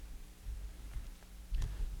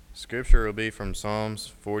Scripture will be from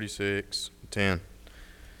Psalms 46:10.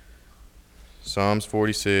 Psalms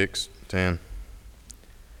 46:10.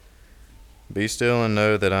 Be still and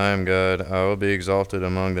know that I am God. I will be exalted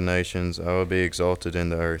among the nations. I will be exalted in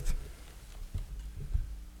the earth.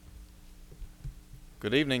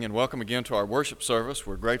 Good evening and welcome again to our worship service.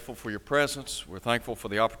 We're grateful for your presence. We're thankful for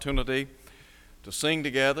the opportunity to sing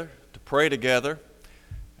together, to pray together,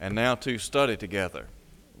 and now to study together.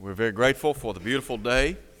 We're very grateful for the beautiful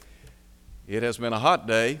day. It has been a hot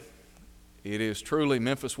day. It is truly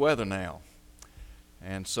Memphis weather now.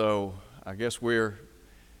 And so I guess we're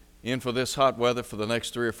in for this hot weather for the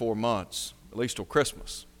next 3 or 4 months, at least till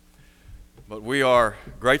Christmas. But we are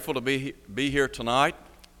grateful to be here tonight,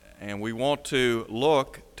 and we want to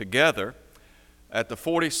look together at the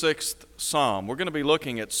 46th Psalm. We're going to be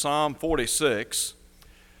looking at Psalm 46,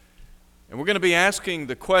 and we're going to be asking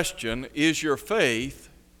the question, is your faith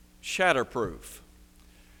shatterproof?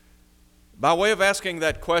 By way of asking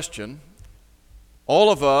that question,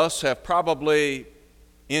 all of us have probably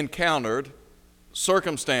encountered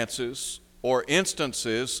circumstances or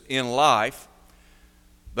instances in life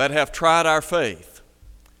that have tried our faith.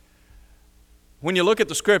 When you look at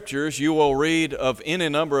the Scriptures, you will read of any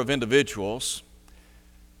number of individuals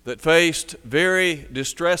that faced very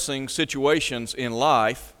distressing situations in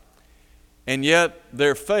life, and yet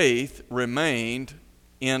their faith remained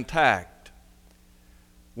intact.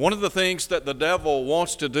 One of the things that the devil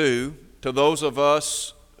wants to do to those of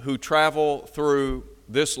us who travel through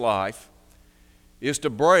this life is to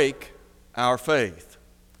break our faith.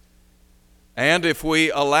 And if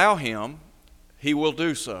we allow him, he will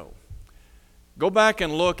do so. Go back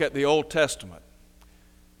and look at the Old Testament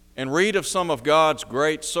and read of some of God's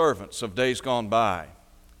great servants of days gone by.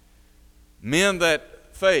 Men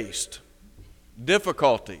that faced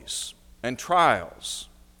difficulties and trials.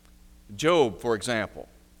 Job, for example.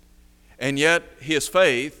 And yet his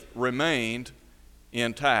faith remained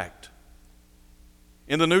intact.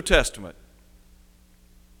 In the New Testament,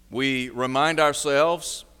 we remind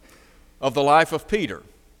ourselves of the life of Peter.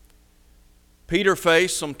 Peter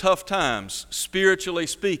faced some tough times, spiritually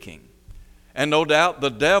speaking, and no doubt the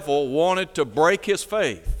devil wanted to break his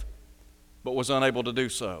faith, but was unable to do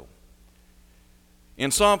so.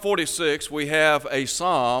 In Psalm 46, we have a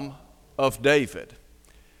psalm of David.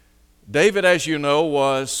 David, as you know,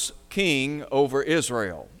 was king over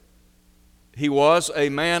Israel. He was a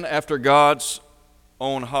man after God's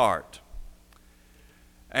own heart.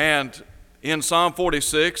 And in Psalm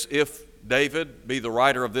 46, if David be the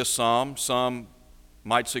writer of this psalm, some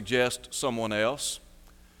might suggest someone else.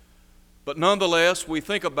 But nonetheless, we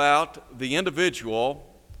think about the individual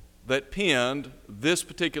that penned this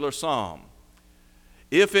particular psalm.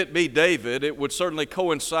 If it be David, it would certainly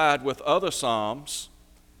coincide with other psalms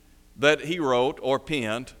that he wrote or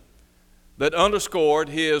penned that underscored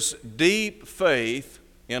his deep faith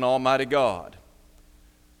in Almighty God.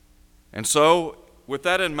 And so, with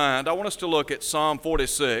that in mind, I want us to look at Psalm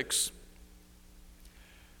 46.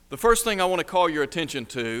 The first thing I want to call your attention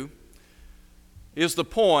to is the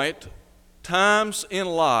point, times in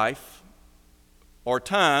life, or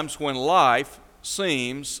times when life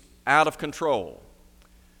seems out of control.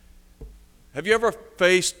 Have you ever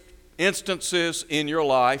faced instances in your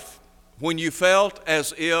life when you felt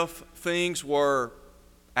as if things were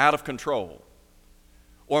out of control,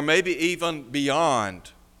 or maybe even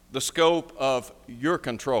beyond the scope of your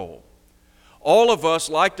control? All of us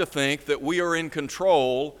like to think that we are in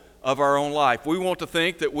control of our own life. We want to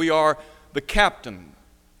think that we are the captain,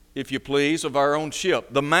 if you please, of our own ship,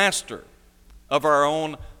 the master of our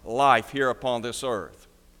own life here upon this earth.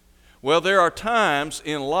 Well, there are times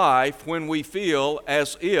in life when we feel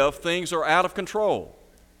as if things are out of control.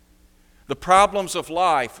 The problems of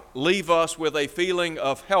life leave us with a feeling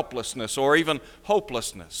of helplessness or even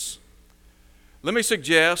hopelessness. Let me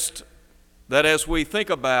suggest that as we think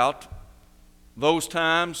about those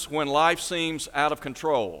times when life seems out of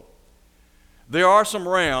control, there are some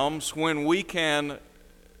realms when we can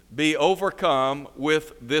be overcome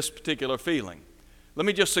with this particular feeling. Let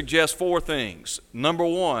me just suggest 4 things. Number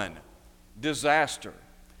 1, disaster.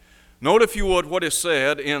 Note, if you would, what is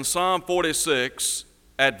said in Psalm 46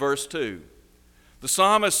 at verse 2. The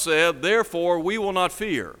psalmist said, "Therefore we will not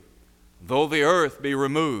fear, though the earth be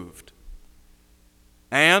removed,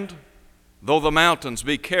 and though the mountains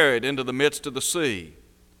be carried into the midst of the sea,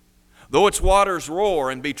 though its waters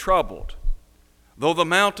roar and be troubled, though the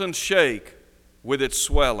mountains shake with its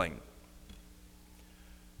swelling."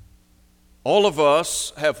 All of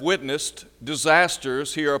us have witnessed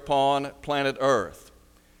disasters here upon planet Earth.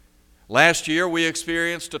 Last year we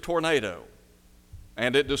experienced a tornado,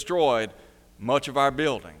 and it destroyed much of our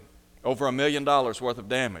building, over $1 million worth of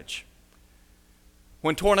damage.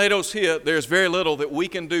 When tornadoes hit, there's very little that we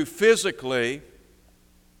can do physically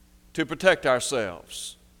to protect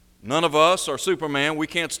ourselves. None of us are Superman. We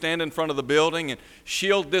can't stand in front of the building and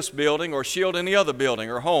shield this building or shield any other building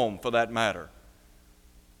or home, for that matter,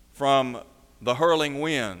 from the hurling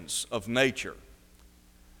winds of nature.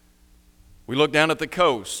 We look down at the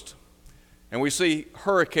coast and we see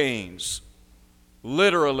hurricanes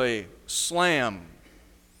literally slamming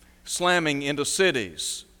into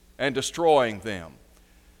cities and destroying them.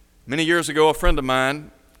 Many years ago, a friend of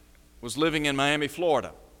mine was living in Miami,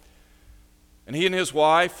 Florida, and he and his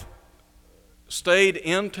wife stayed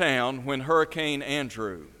in town when Hurricane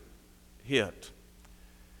Andrew hit.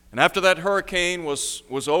 And after that hurricane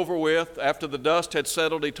was over with, after the dust had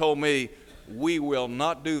settled, he told me, "We will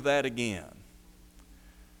not do that again."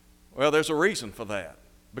 Well, there's a reason for that.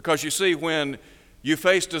 Because you see, when you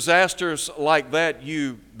face disasters like that,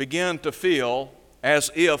 you begin to feel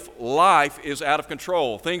as if life is out of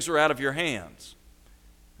control. Things are out of your hands.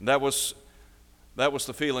 And that was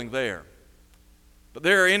the feeling there. But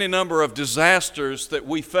there are any number of disasters that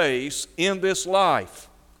we face in this life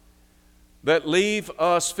that leave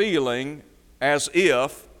us feeling as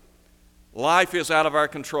if life is out of our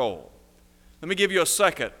control. Let me give you a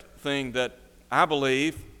second thing that I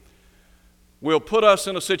believe will put us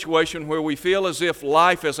in a situation where we feel as if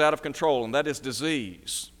life is out of control, and that is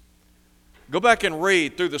disease. Go back and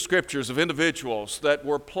read through the scriptures of individuals that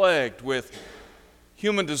were plagued with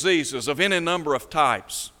human diseases of any number of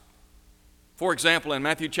types. For example, in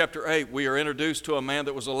Matthew chapter 8, we are introduced to a man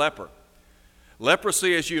that was a leper.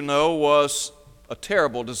 Leprosy, as you know, was a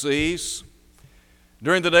terrible disease.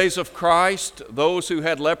 During the days of Christ, those who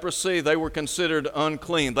had leprosy, they were considered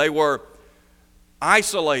unclean. They were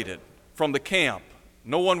isolated from the camp.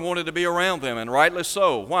 No one wanted to be around them, and rightly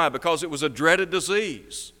so. Why? Because it was a dreaded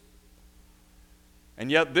disease.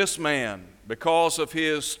 And yet this man, because of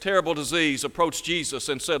his terrible disease, approached Jesus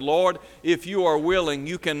and said, "Lord, if you are willing,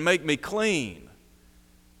 you can make me clean."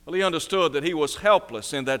 Well, he understood that he was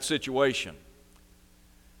helpless in that situation.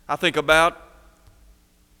 I think about,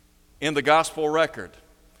 in the gospel record,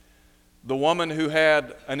 the woman who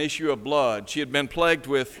had an issue of blood. She had been plagued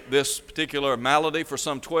with this particular malady for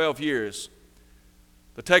some 12 years.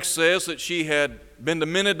 The text says that she had been to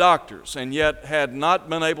many doctors and yet had not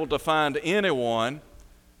been able to find anyone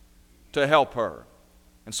to help her.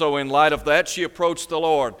 And so in light of that, she approached the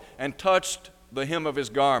Lord and touched the hem of his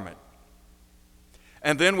garment.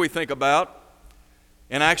 And then we think about,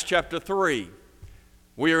 in Acts chapter 3,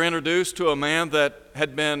 we are introduced to a man that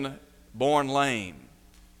had been born lame.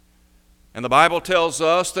 And the Bible tells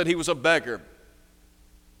us that he was a beggar.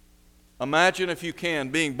 Imagine, if you can,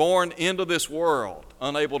 being born into this world,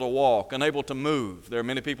 unable to walk, unable to move. There are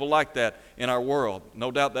many people like that in our world.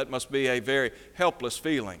 No doubt that must be a very helpless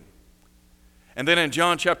feeling. And then in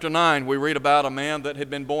John chapter 9, we read about a man that had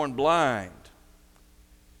been born blind.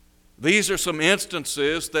 These are some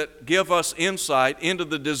instances that give us insight into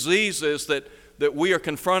the diseases that we are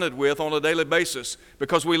confronted with on a daily basis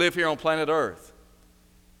because we live here on planet Earth.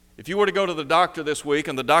 If you were to go to the doctor this week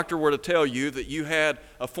and the doctor were to tell you that you had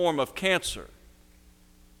a form of cancer,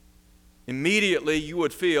 immediately you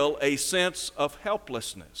would feel a sense of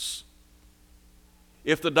helplessness.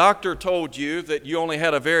 If the doctor told you that you only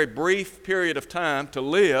had a very brief period of time to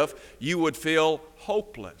live, you would feel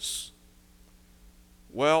hopeless.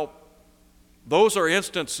 Well, those are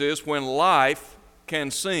instances when life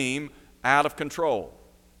can seem out of control.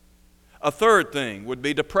 A third thing would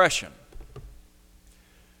be depression.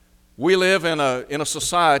 We live in a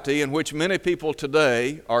society in which many people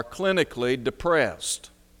today are clinically depressed.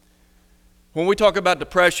 When we talk about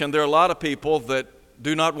depression, there are a lot of people that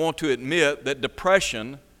do not want to admit that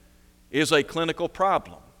depression is a clinical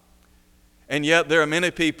problem. And yet there are many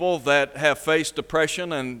people that have faced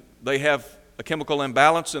depression and they have a chemical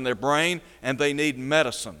imbalance in their brain and they need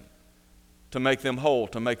medicine to make them whole,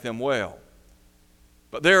 to make them well.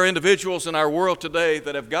 But there are individuals in our world today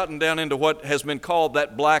that have gotten down into what has been called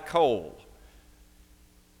that black hole.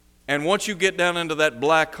 And once you get down into that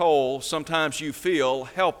black hole, sometimes you feel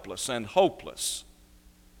helpless and hopeless.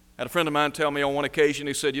 I had a friend of mine tell me on one occasion,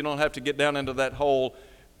 he said, you don't have to get down into that hole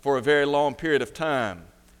for a very long period of time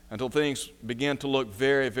until things begin to look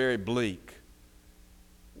very, very bleak.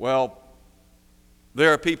 Well,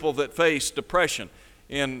 there are people that face depression.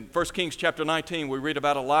 In 1 Kings chapter 19, we read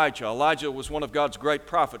about Elijah. Elijah was one of God's great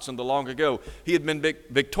prophets in the long ago. He had been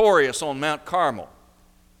victorious on Mount Carmel.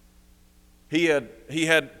 He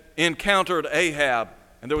had encountered Ahab,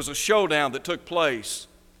 and there was a showdown that took place.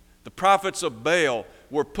 The prophets of Baal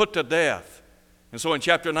were put to death. And so in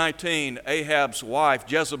chapter 19, Ahab's wife,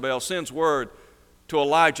 Jezebel, sends word to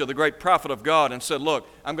Elijah, the great prophet of God, and said, look,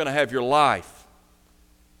 I'm going to have your life.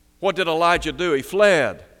 What did Elijah do? He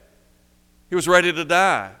fled. He was ready to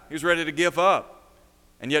die. He was ready to give up.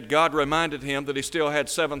 And yet God reminded him that he still had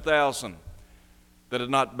 7,000 that had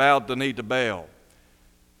not bowed the knee to Baal.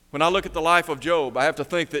 When I look at the life of Job, I have to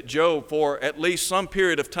think that Job, for at least some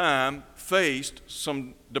period of time, faced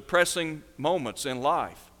some depressing moments in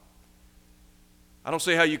life. I don't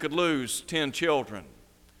see how you could lose 10 children,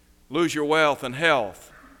 lose your wealth and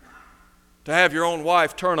health, to have your own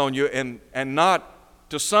wife turn on you and not,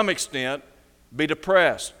 to some extent, be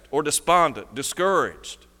depressed or despondent,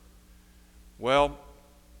 discouraged. Well,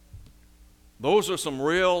 those are some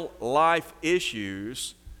real life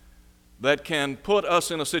issues that can put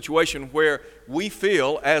us in a situation where we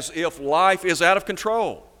feel as if life is out of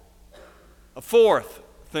control. A fourth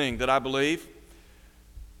thing that I believe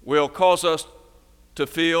will cause us to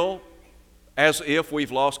feel as if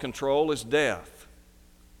we've lost control is death.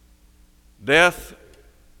 Death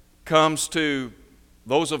comes to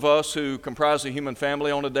those of us who comprise the human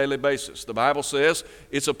family on a daily basis. The Bible says,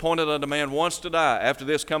 it's appointed unto man once to die. After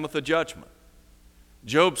this cometh the judgment.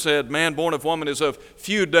 Job said, man born of woman is of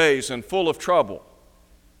few days and full of trouble.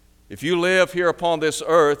 If you live here upon this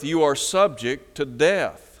earth, you are subject to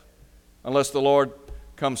death unless the Lord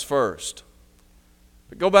comes first.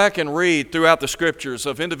 But go back and read throughout the Scriptures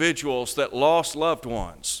of individuals that lost loved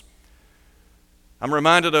ones. I'm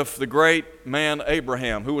reminded of the great man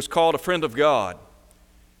Abraham, who was called a friend of God.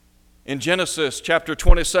 In Genesis chapter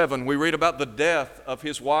 27, we read about the death of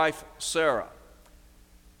his wife Sarah.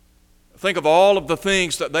 Think of all of the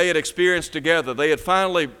things that they had experienced together. They had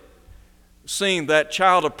finally seen that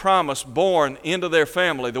child of promise born into their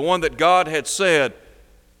family, the one that God had said,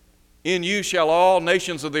 in you shall all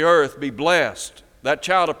nations of the earth be blessed. That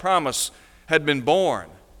child of promise had been born.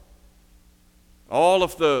 All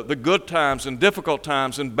of the good times and difficult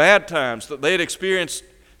times and bad times that they had experienced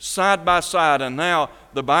side by side, and now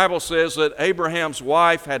the Bible says that Abraham's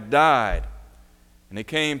wife had died, and he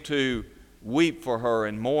came to weep for her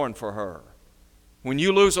and mourn for her. When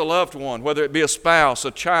you lose a loved one, whether it be a spouse, a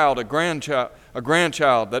child, a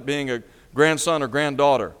grandchild, that being a grandson or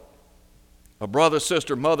granddaughter, a brother,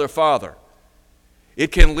 sister, mother, father,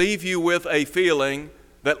 it can leave you with a feeling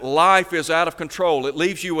that life is out of control. It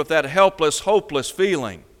leaves you with that helpless, hopeless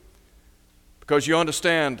feeling. Because you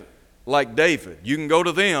understand, like David, you can go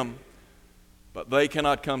to them, but they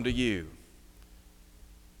cannot come to you.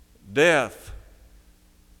 Death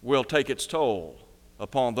will take its toll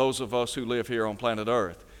upon those of us who live here on planet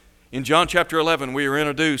Earth. In John chapter 11, we are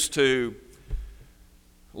introduced to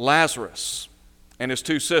Lazarus and his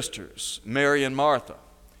two sisters, Mary and Martha.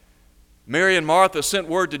 Mary and Martha sent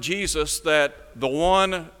word to Jesus that the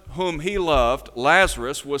one whom he loved,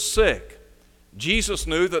 Lazarus, was sick. Jesus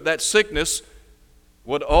knew that that sickness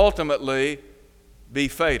would ultimately be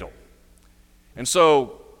fatal. And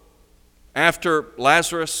so, after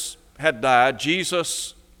Lazarus had died,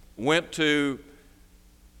 Jesus went to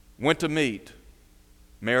meet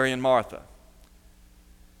Mary and Martha.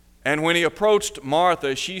 And when he approached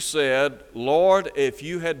Martha, she said, Lord, if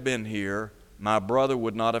you had been here, my brother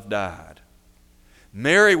would not have died.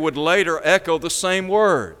 Mary would later echo the same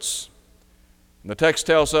words. And the text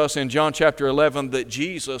tells us in John chapter 11 that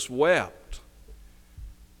Jesus wept.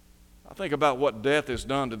 I think about what death has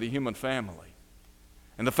done to the human family,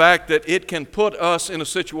 and the fact that it can put us in a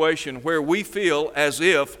situation where we feel as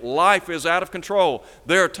if life is out of control.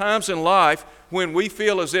 There are times in life when we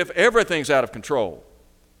feel as if everything's out of control.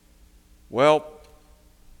 Well,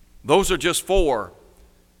 those are just 4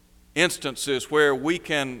 instances where we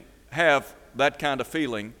can have that kind of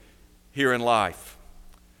feeling here in life.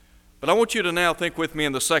 But I want you to now think with me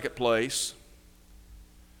in the second place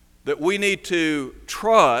that we need to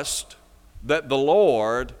trust that the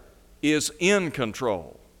Lord is in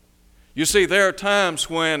control. You see, there are times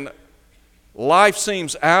when life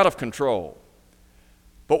seems out of control.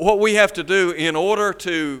 But what we have to do in order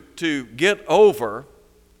to get over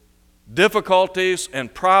difficulties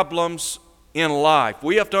and problems in life,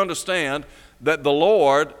 we have to understand that the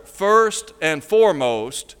Lord, first and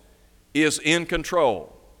foremost, is in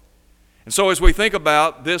control. And so as we think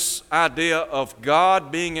about this idea of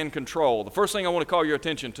God being in control, the first thing I want to call your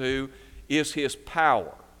attention to is His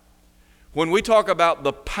power. When we talk about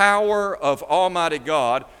the power of Almighty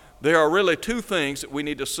God, there are really 2 things that we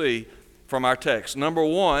need to see from our text. Number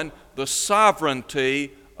 1, the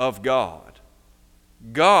sovereignty of God.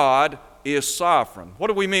 God is sovereign. What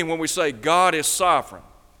do we mean when we say God is sovereign?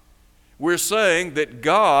 We're saying that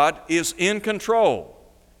God is in control,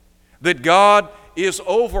 that God is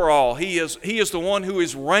over all. He is the one who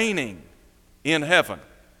is reigning in heaven.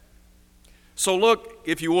 So look,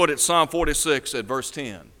 if you would, at Psalm 46 at verse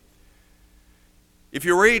 10. If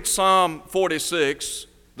you read Psalm 46,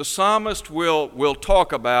 the psalmist will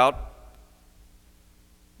talk about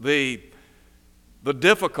the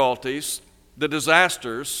difficulties, the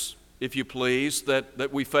disasters, if you please, that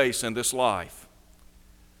we face in this life.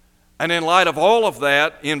 And in light of all of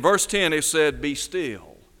that, in verse 10 it said, "Be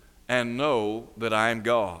still and know that I am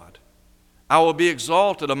God. I will be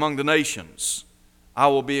exalted among the nations. I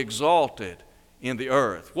will be exalted in the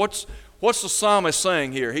earth." What's the psalmist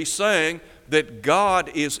saying here? He's saying that God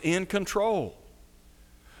is in control.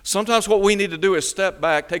 Sometimes what we need to do is step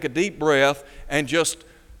back, take a deep breath, and just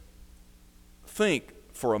think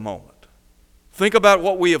for a moment. Think about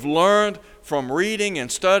what we have learned from reading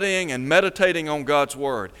and studying and meditating on God's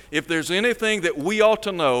Word. If there's anything that we ought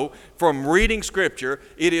to know from reading Scripture,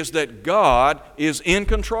 it is that God is in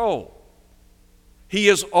control. He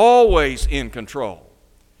is always in control.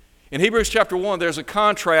 In Hebrews chapter 1, there's a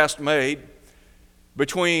contrast made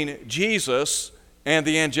between Jesus and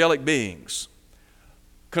the angelic beings.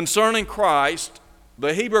 Concerning Christ,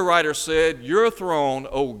 the Hebrew writer said, "Your throne,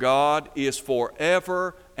 O God, is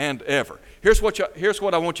forever and ever." Here's what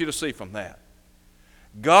I want you to see from that.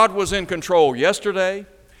 God was in control yesterday.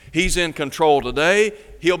 He's in control today.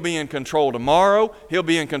 He'll be in control tomorrow. He'll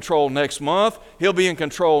be in control next month. He'll be in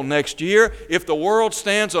control next year. If the world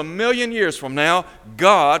stands 1,000,000 years from now,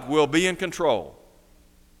 God will be in control.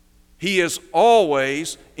 He is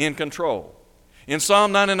always in control. In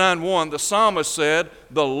Psalm 99:1, the psalmist said,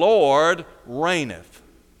 "The Lord reigneth."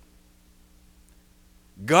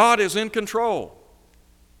 God is in control.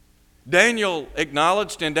 Daniel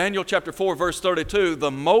acknowledged in Daniel chapter 4, verse 32, "The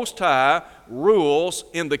Most High rules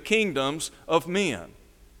in the kingdoms of men."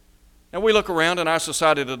 And we look around in our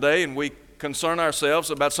society today and we concern ourselves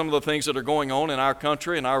about some of the things that are going on in our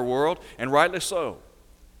country and our world, and rightly so.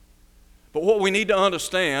 But what we need to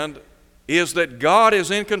understand is that God is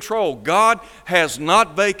in control. God has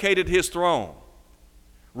not vacated His throne.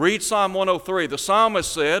 Read Psalm 103. The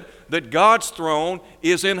psalmist said that God's throne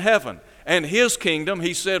is in heaven, and His kingdom,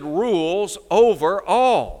 he said, rules over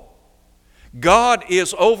all. God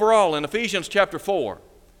is over all. In Ephesians chapter 4,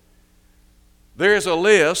 there is a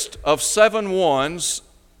list of 7 ones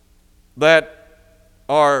that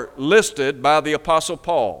are listed by the Apostle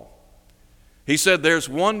Paul. He said there's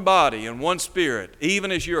one body and one Spirit,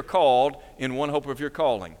 even as you're called in one hope of your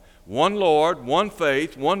calling. One Lord, one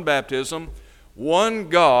faith, one baptism, one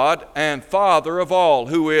God and Father of all,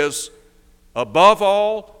 who is above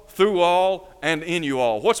all, through all, and in you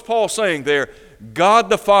all. What's Paul saying there? God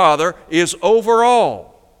the Father is over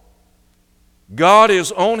all. God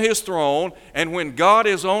is on His throne, and when God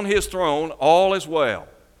is on His throne, all is well.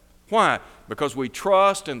 Why? Because we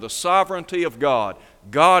trust in the sovereignty of God.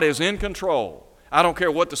 God is in control. I don't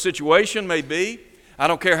care what the situation may be. I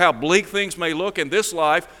don't care how bleak things may look in this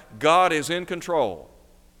life. God is in control.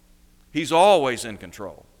 He's always in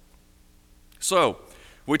control. So,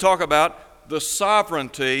 we talk about the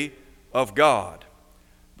sovereignty of God.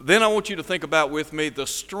 Then I want you to think about with me the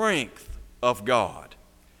strength of God.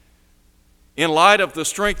 In light of the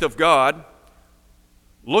strength of God,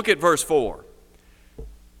 look at verse 4.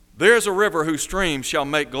 "There is a river whose streams shall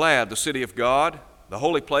make glad the city of God, the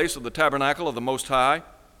holy place of the tabernacle of the Most High.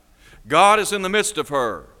 God is in the midst of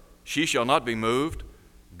her. She shall not be moved.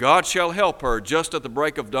 God shall help her just at the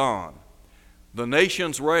break of dawn. The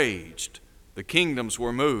nations raged. The kingdoms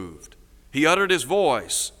were moved. He uttered His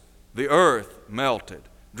voice. The earth melted."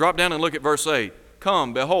 Drop down and look at verse 8.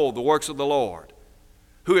 "Come, behold the works of the Lord,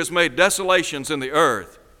 who has made desolations in the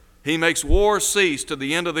earth. He makes war cease to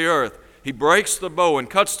the end of the earth. He breaks the bow and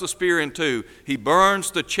cuts the spear in two. He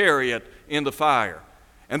burns the chariot in the fire."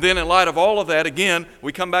 And then in light of all of that, again,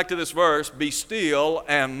 we come back to this verse, "Be still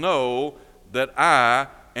and know that I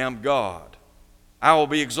am God. I will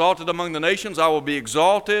be exalted among the nations. I will be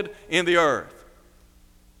exalted in the earth."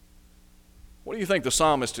 What do you think the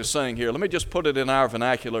psalmist is saying here? Let me just put it in our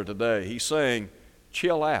vernacular today. He's saying,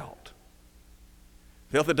 chill out.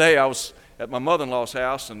 The other day I was at my mother-in-law's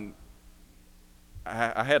house, and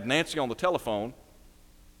I had Nancy on the telephone.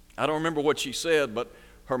 I don't remember what she said, but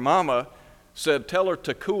her mama said, "Tell her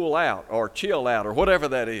to cool out or chill out," or whatever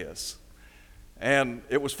that is. And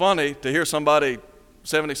it was funny to hear somebody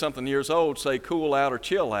 70-something years old say cool out or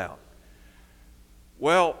chill out.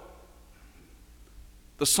 Well,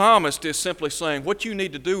 the psalmist is simply saying what you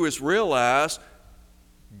need to do is realize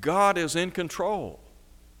God is in control.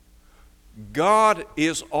 God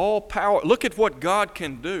is all power. Look at what God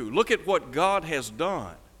can do. Look at what God has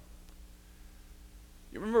done.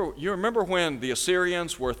 You remember when the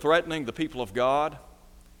Assyrians were threatening the people of God?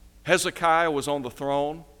 Hezekiah was on the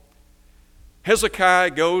throne. Hezekiah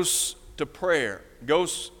goes to prayer,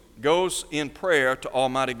 goes in prayer to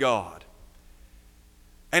Almighty God.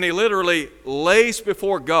 And he literally lays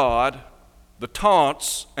before God the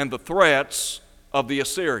taunts and the threats of the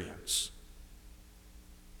Assyrians.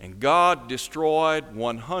 And God destroyed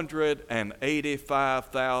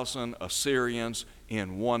 185,000 Assyrians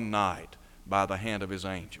in one night by the hand of His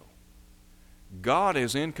angel. God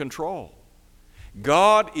is in control.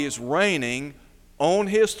 God is reigning on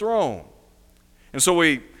His throne. And so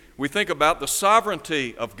we think about the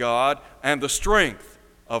sovereignty of God and the strength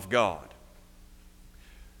of God.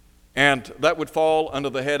 And that would fall under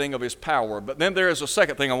the heading of His power. But then there is a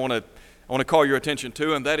second thing I want to call your attention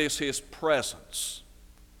to, and that is His presence.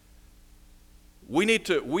 We need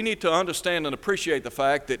to understand and appreciate the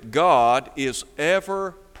fact that God is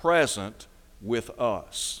ever present with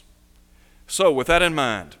us. So with that in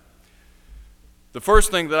mind, the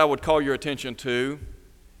first thing that I would call your attention to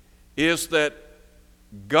is that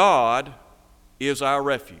God is our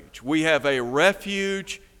refuge. We have a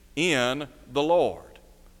refuge in the Lord.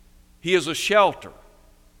 He is a shelter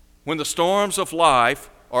when the storms of life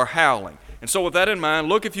are howling. And so with that in mind,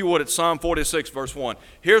 look if you would at Psalm 46 verse 1.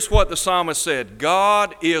 Here's what the psalmist said: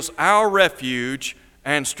 God is our refuge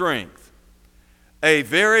and strength, a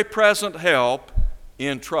very present help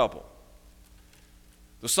in trouble.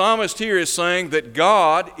 The psalmist here is saying that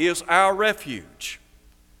God is our refuge.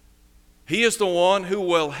 He is the one who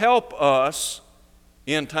will help us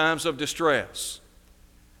in times of distress.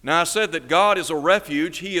 Now I said that God is a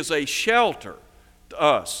refuge. He is a shelter to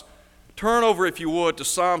us. Turn over, if you would, to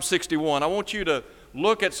Psalm 61. I want you to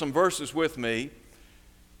look at some verses with me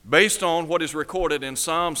based on what is recorded in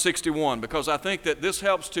Psalm 61, because I think that this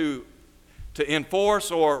helps to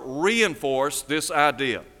enforce or reinforce this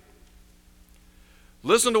idea.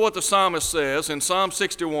 Listen to what the psalmist says in Psalm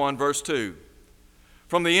 61, verse 2.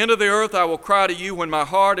 From the end of the earth I will cry to you when my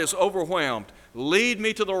heart is overwhelmed. Lead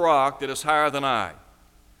me to the rock that is higher than I.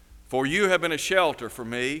 For you have been a shelter for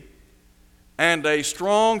me and a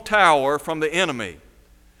strong tower from the enemy.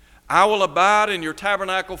 I will abide in your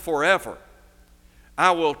tabernacle forever.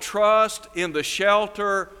 I will trust in the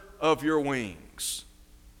shelter of your wings.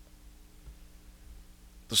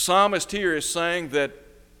 The psalmist here is saying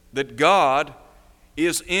that God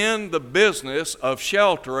is in the business of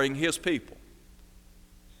sheltering His people.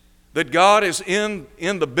 That God is in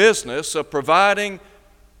the business of providing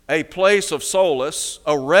a place of solace,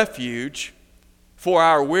 a refuge for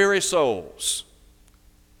our weary souls.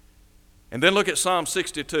 And then look at Psalm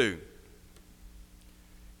 62.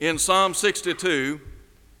 In Psalm 62,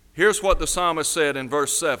 here's what the psalmist said in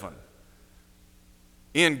verse 7.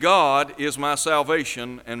 In God is my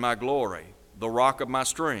salvation and my glory, the rock of my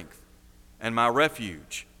strength, and my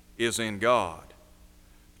refuge is in God.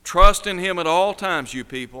 Trust in Him at all times, you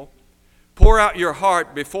people. Pour out your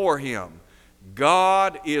heart before Him.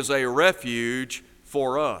 God is a refuge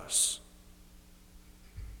for us.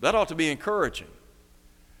 That ought to be encouraging,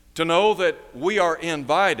 to know that we are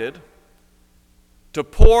invited to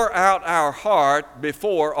pour out our heart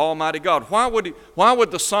before Almighty God. Why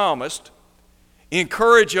would the psalmist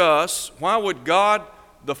encourage us? Why would God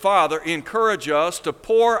the Father encourage us to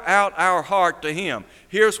pour out our heart to Him?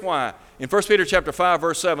 Here's why. In 1 Peter chapter 5,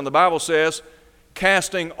 verse 7, the Bible says,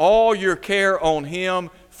 casting all your care on Him,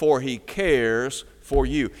 for He cares for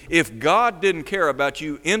you. If God didn't care about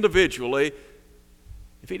you individually,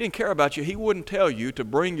 if He didn't care about you, He wouldn't tell you to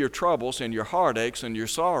bring your troubles and your heartaches and your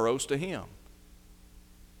sorrows to Him.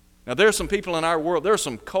 Now there are some people in our world, there are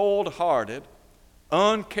some cold-hearted,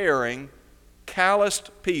 uncaring,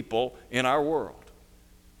 calloused people in our world.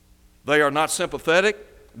 They are not sympathetic,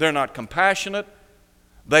 they're not compassionate,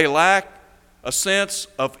 they lack a sense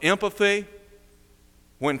of empathy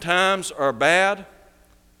when times are bad,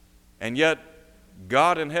 and yet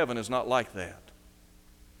God in heaven is not like that.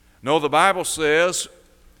 No, the Bible says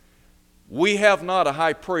we have not a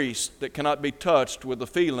high priest that cannot be touched with the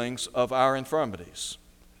feelings of our infirmities,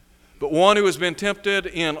 but one who has been tempted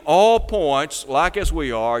in all points like as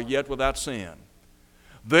we are, yet without sin.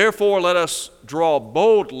 Therefore let us draw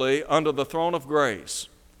boldly unto the throne of grace,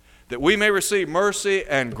 that we may receive mercy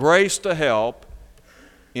and grace to help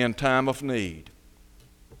in time of need.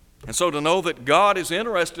 And so to know that God is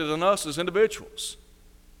interested in us as individuals.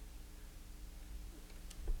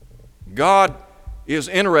 God is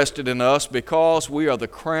interested in us because we are the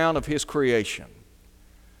crown of His creation.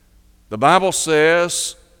 The Bible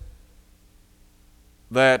says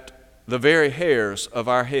that the very hairs of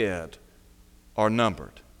our head are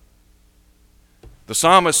numbered. The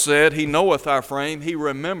psalmist said, He knoweth our frame. He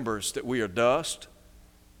remembers that we are dust.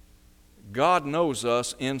 God knows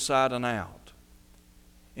us inside and out.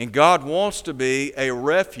 And God wants to be a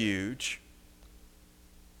refuge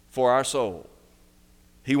for our soul.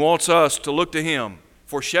 He wants us to look to Him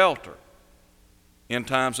for shelter in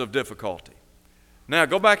times of difficulty. Now,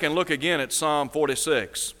 go back and look again at Psalm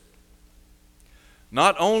 46.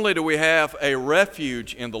 Not only do we have a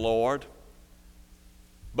refuge in the Lord,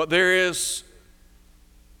 but there is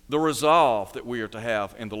the resolve that we are to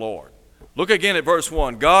have in the Lord. Look again at verse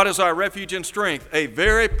 1. God is our refuge and strength, a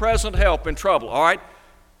very present help in trouble. All right?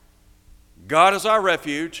 God is our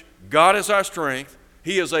refuge. God is our strength.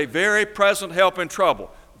 He is a very present help in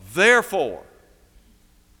trouble. Therefore,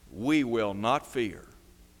 we will not fear.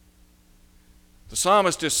 The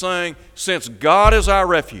psalmist is saying, since God is our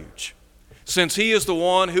refuge, since He is the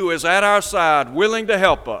one who is at our side, willing to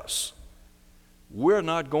help us, we're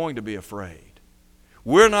not going to be afraid.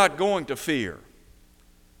 We're not going to fear.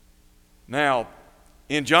 Now,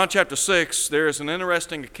 in John chapter 6, there is an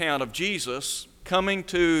interesting account of Jesus coming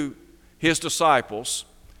to His disciples.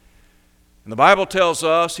 And the Bible tells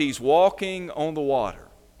us He's walking on the water.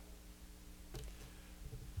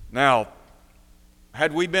 Now,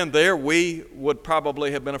 had we been there, we would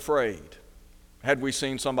probably have been afraid had we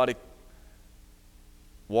seen somebody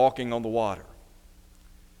walking on the water.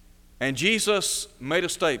 And Jesus made a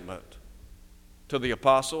statement to the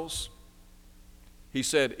apostles. He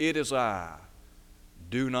said, "It is I,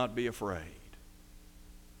 do not be afraid."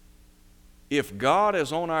 If God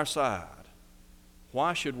is on our side,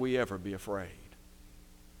 why should we ever be afraid?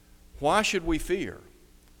 Why should we fear?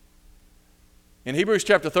 In Hebrews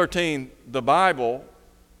chapter 13, the Bible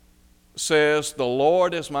says, "The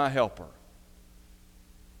Lord is my helper.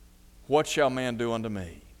 What shall man do unto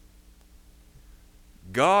me?"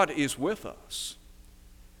 God is with us.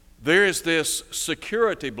 There is this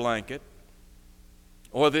security blanket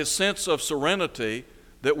or this sense of serenity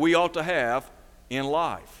that we ought to have in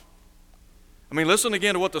life. I mean, listen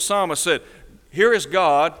again to what the psalmist said. Here is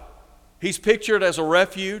God. He's pictured as a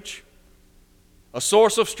refuge, a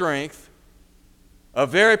source of strength, a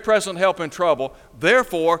very present help in trouble.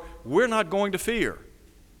 Therefore, we're not going to fear.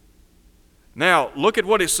 Now, look at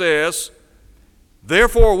what he says.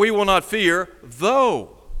 Therefore, we will not fear,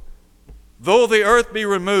 though the earth be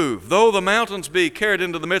removed, though the mountains be carried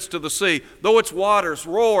into the midst of the sea, though its waters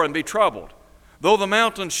roar and be troubled, though the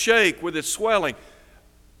mountains shake with its swelling.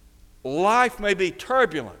 Life may be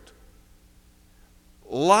turbulent.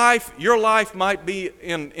 Your life might be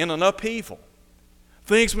in an upheaval.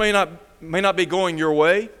 Things may not be going your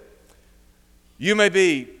way. You may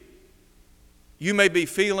be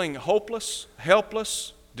feeling hopeless,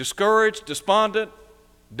 helpless, discouraged, despondent,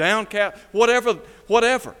 downcast,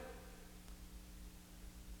 whatever.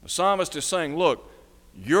 The psalmist is saying, look,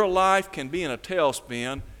 your life can be in a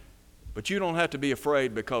tailspin, but you don't have to be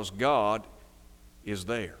afraid because God is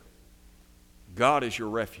there. God is your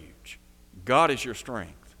refuge. God is your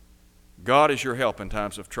strength. God is your help in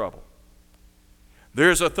times of trouble.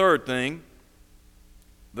 There's a third thing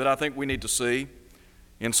that I think we need to see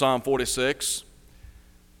in Psalm 46.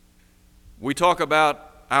 We talk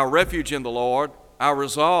about our refuge in the Lord, our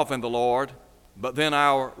resolve in the Lord, but then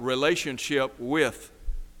our relationship with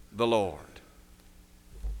the Lord.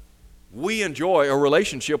 We enjoy a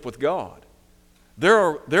relationship with God. There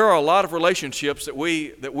are a lot of relationships that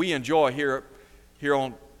we enjoy here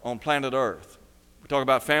on planet Earth. We talk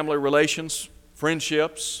about family relations,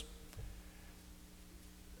 friendships.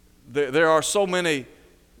 There are so many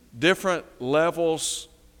different levels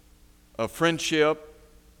of friendship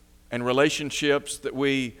and relationships that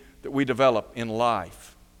we develop in life.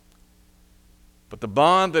 But the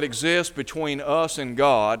bond that exists between us and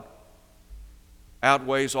God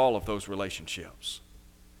outweighs all of those relationships.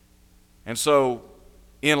 And so,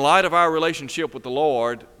 in light of our relationship with the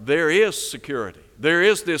Lord, there is security. There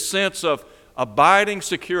is this sense of abiding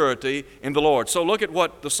security in the Lord. So look at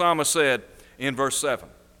what the psalmist said in verse 7.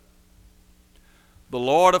 The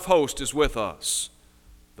Lord of hosts is with us.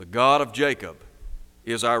 The God of Jacob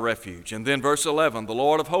is our refuge. And then verse 11, the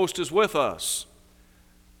Lord of hosts is with us.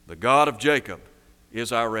 The God of Jacob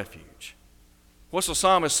is our refuge. What's the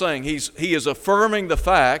psalmist saying? He is affirming the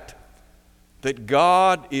fact that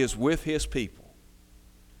God is with His people.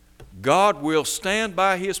 God will stand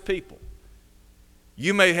by His people.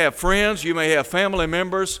 You may have friends, you may have family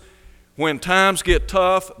members. When times get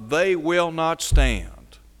tough, they will not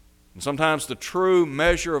stand. And sometimes the true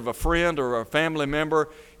measure of a friend or a family member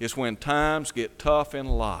is when times get tough in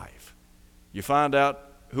life. You find out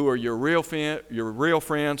who are your real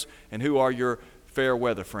friends and who are your fair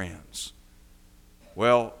weather friends.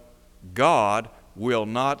 Well, God will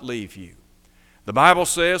not leave you. The Bible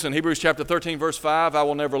says in Hebrews chapter 13, verse 5, I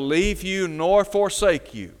will never leave you nor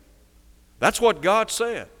forsake you. That's what God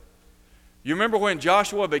said. You remember when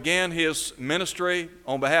Joshua began his ministry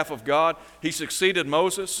on behalf of God? He succeeded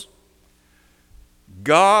Moses.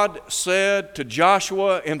 God said to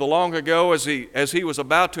Joshua in the long ago as he was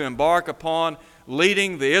about to embark upon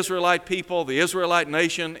leading the Israelite people, the Israelite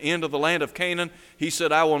nation into the land of Canaan, He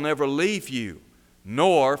said, I will never leave you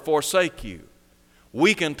nor forsake you.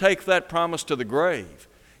 We can take that promise to the grave.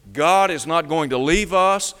 God is not going to leave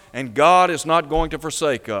us, and God is not going to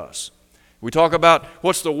forsake us. We talk about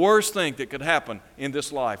what's the worst thing that could happen in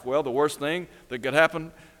this life. Well, the worst thing that could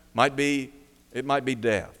happen might be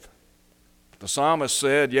death. The psalmist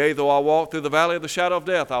said, yea, though I walk through the valley of the shadow of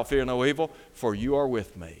death, I'll fear no evil, for you are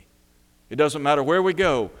with me. It doesn't matter where we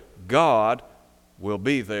go, God will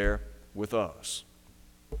be there with us.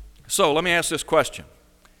 So let me ask this question.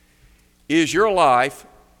 Is your life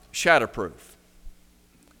shatterproof?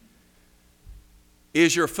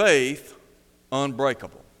 Is your faith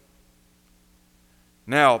unbreakable?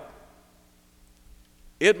 Now,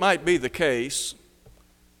 it might be the case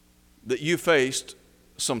that you faced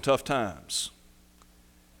some tough times.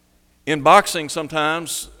 In boxing,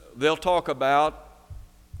 sometimes they'll talk about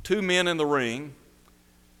two men in the ring,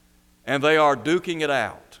 and they are duking it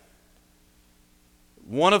out.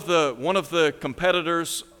 One of the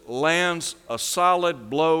competitors lands a solid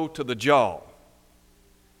blow to the jaw.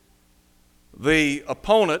 The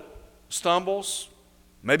opponent stumbles,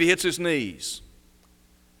 maybe hits his knees.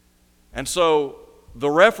 And so the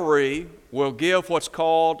referee will give what's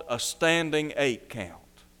called a standing 8 count.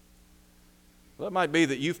 Well, that might be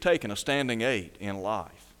that you've taken a standing 8 in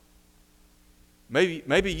life.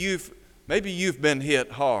 Maybe you've been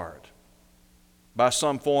hit hard by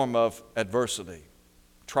some form of adversity,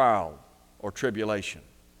 trial, or tribulation.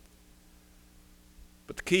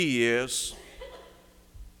 But the key is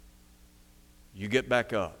you get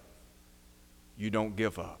back up. You don't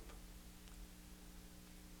give up.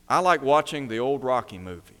 I like watching the old Rocky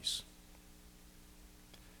movies.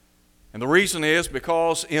 And the reason is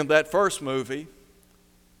because in that first movie,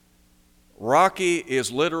 Rocky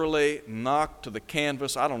is literally knocked to the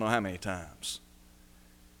canvas I don't know how many times.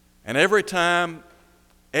 And every time,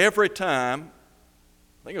 I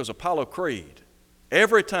think it was Apollo Creed,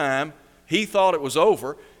 every time he thought it was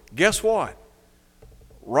over, guess what?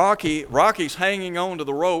 Rocky's hanging on to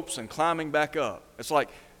the ropes and climbing back up. It's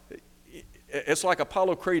like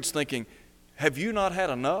Apollo Creed's thinking, have you not had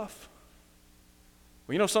enough?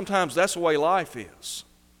 Well, you know, sometimes that's the way life is.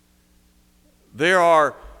 There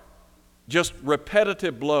are just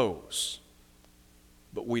repetitive blows,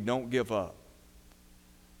 but we don't give up.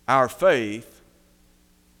 Our faith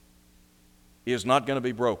is not going to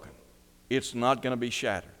be broken. It's not going to be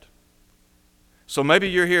shattered. So maybe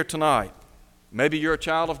you're here tonight. Maybe you're a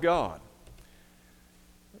child of God.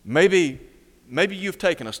 Maybe you've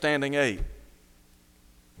taken a standing 8.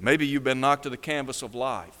 Maybe you've been knocked to the canvas of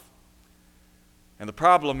life. And the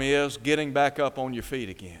problem is getting back up on your feet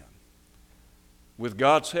again. With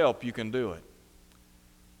God's help, you can do it.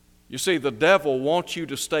 You see, the devil wants you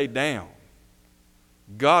to stay down.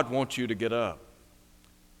 God wants you to get up.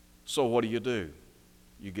 So what do?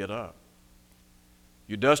 You get up.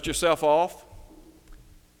 You dust yourself off.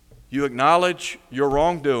 You acknowledge your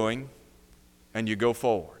wrongdoing, and you go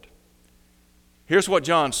forward. Here's what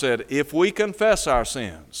John said, if we confess our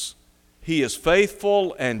sins, He is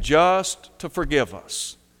faithful and just to forgive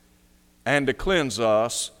us and to cleanse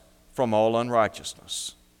us from all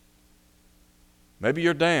unrighteousness. Maybe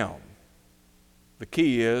you're down. The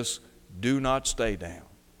key is do not stay down.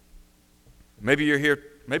 Maybe you're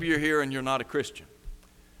here and you're not a Christian.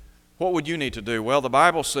 What would you need to do? Well, the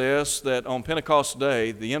Bible says that on Pentecost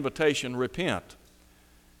Day, the invitation, repent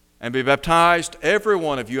and be baptized, every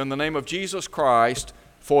one of you, in the name of Jesus Christ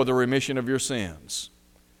for the remission of your sins.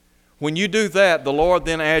 When you do that, the Lord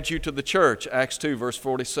then adds you to the church, Acts 2, verse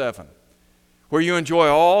 47, where you enjoy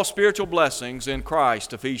all spiritual blessings in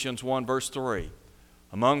Christ, Ephesians 1, verse 3,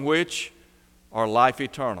 among which are life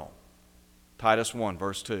eternal, Titus 1,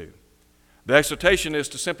 verse 2. The exhortation is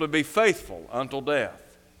to simply be faithful until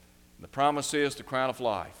death. The promise is the crown of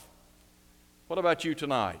life. What about you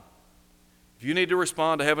tonight? If you need to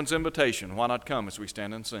respond to heaven's invitation, why not come as we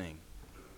stand and sing?